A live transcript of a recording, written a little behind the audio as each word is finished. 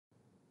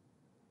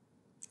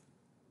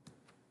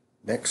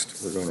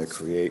Next, we're going to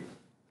create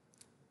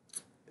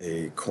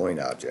a coin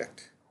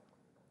object.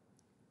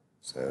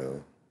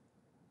 So,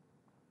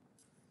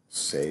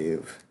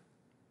 save.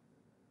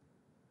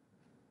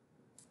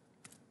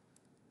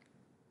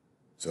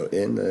 So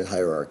in the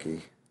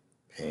hierarchy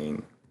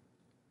pane,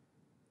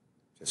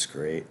 just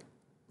create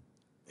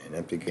an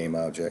empty game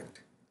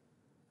object,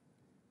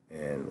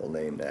 and we'll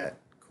name that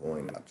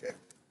coin object.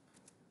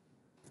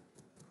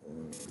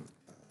 Coin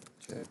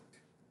object.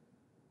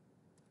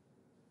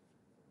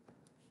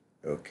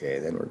 Okay,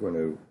 then we're going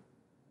to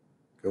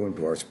go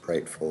into our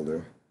sprite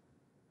folder,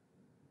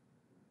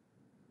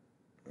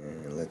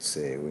 and let's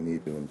see, we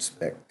need to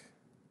inspect,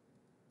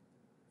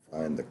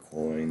 find the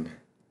coin.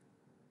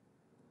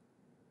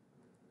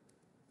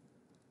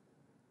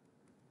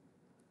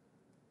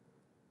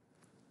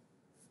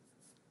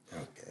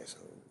 Okay, so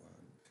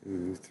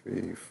 1, 2,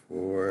 3,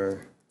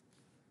 4.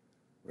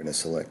 We're going to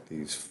select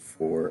these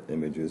 4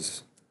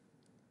 images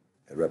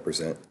that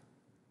represent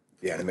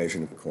the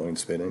animation of the coin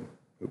spinning.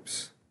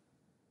 Oops.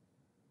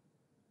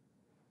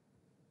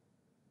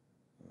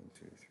 1,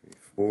 2, 3,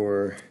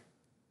 4.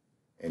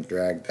 And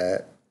drag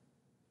that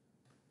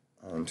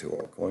onto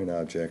our coin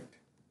object.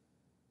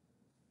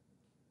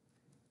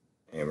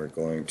 And we're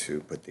going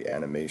to put the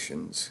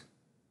animations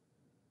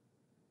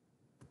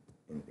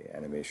in the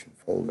animation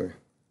folder.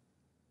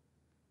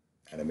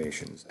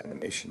 Animations.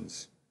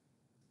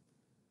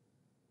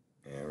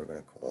 And we're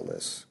going to call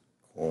this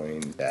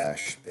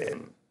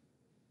coin-spin.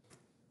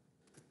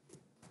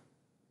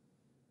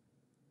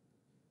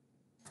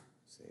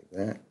 Save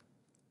that.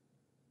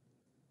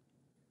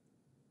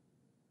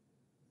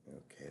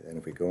 Okay, then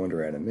if we go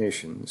under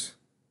animations,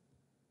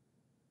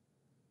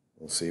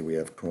 we'll see we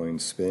have coin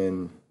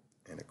spin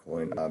and a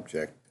coin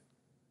object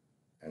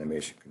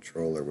animation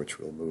controller, which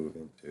we'll move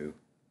into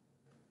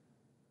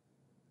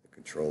the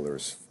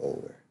controllers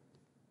folder.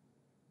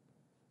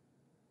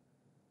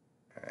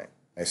 Alright,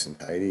 nice and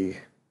tidy.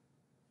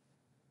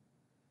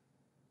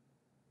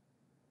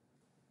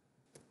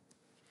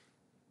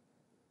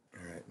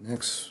 Alright,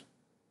 next,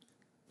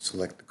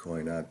 select the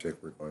coin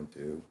object. We're going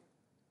to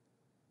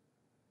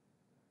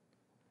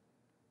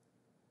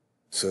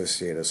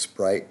associate a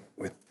sprite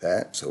with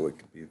that so it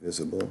can be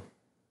visible.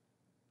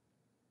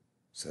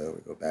 So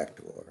we go back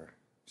to our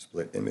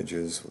split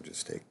images. We'll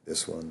just take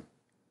this one.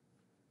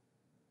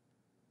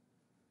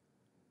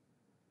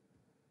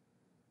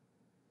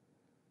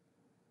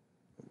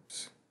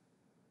 Oops.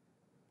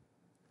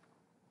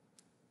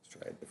 Let's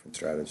try a different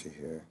strategy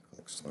here.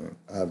 Click select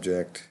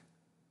object.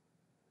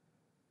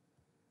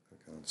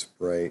 Click on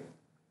sprite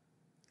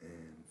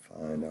and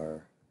find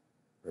our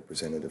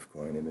representative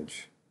coin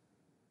image.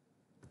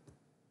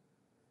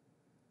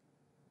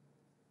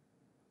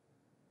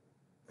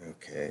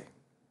 Okay.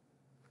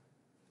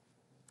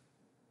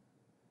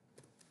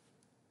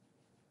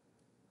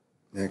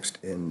 Next,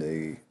 in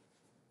the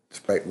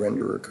sprite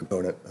renderer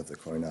component of the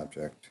coin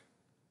object,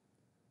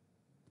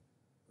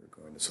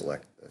 we're going to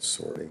select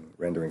the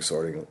rendering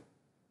sorting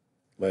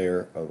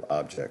layer of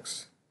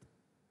objects.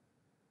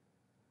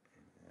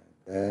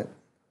 And that.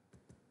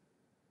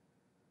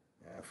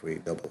 Now, if we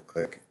double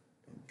click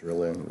and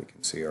drill in, we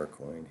can see our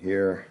coin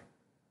here.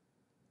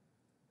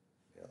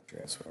 I'll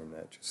transform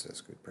that just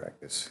as good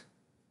practice.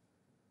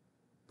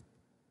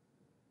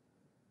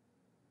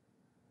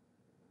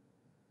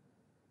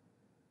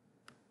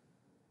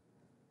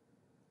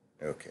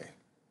 Okay.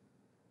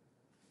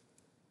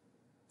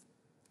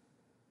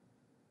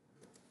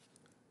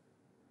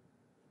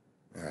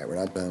 All right, we're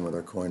not done with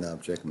our coin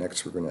object.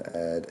 Next, we're going to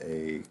add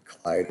a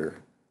collider.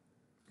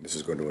 This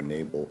is going to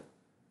enable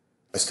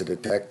us to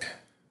detect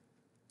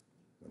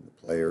when the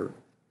player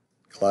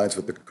collides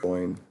with the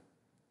coin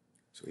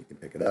so he can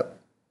pick it up.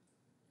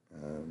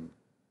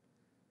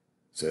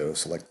 So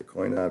select the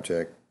coin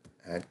object,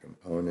 add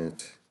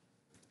component,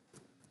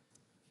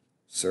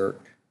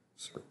 circle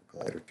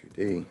collider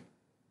 2D.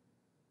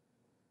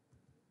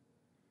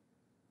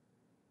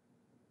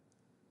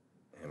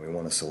 And we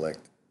want to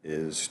select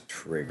is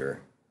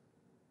trigger.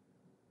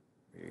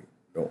 We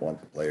don't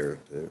want the player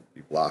to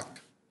be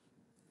blocked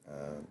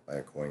by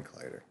a coin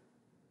collider.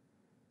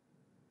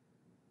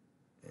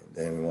 And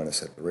then we want to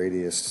set the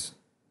radius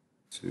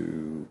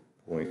to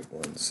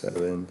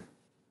 0.17,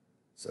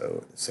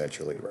 so it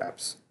essentially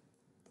wraps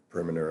the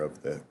perimeter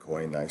of the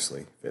coin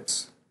nicely,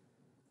 fits.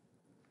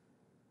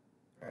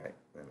 Alright,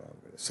 then I'm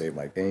going to save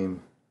my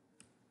game.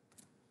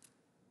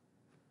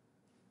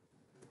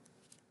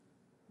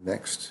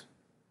 Next,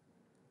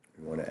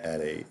 we want to add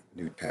a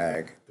new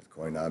tag. The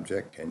coin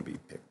object can be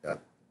picked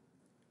up,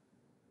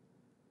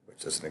 which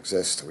doesn't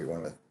exist, so we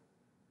want to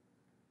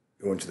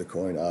go into the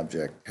coin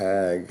object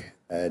tag,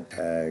 add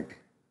tag,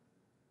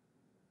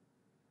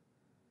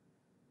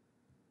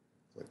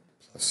 click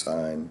plus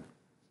sign,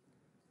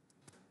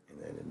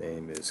 and then the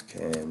name is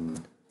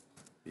can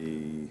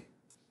be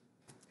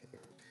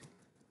picked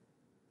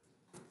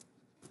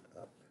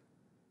up.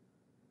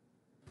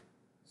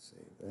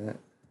 Save that.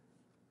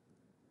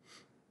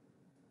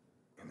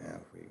 Now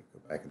if we go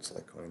back and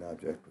select coin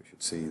object, we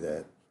should see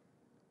that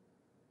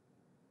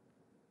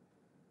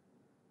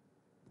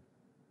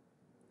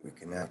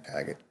can now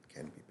tag it,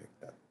 can be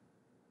picked up.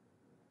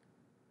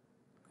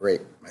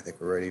 Great, I think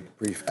we're ready to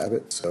prefab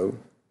it, so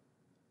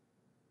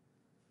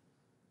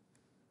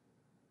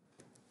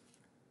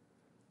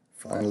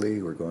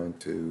finally we're going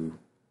to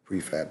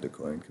prefab the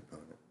coin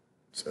component.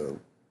 So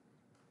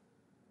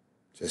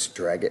just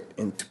drag it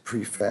into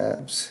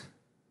prefabs,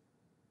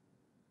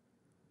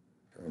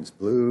 turns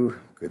blue,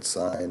 good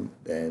sign,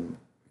 then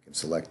we can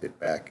select it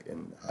back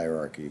in the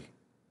hierarchy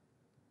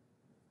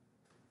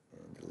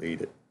and delete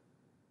it.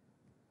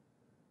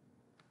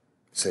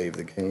 Save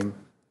the game.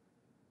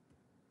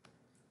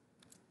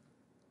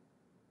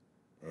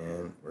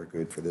 And we're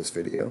good for this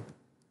video.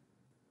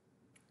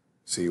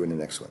 See you in the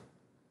next one.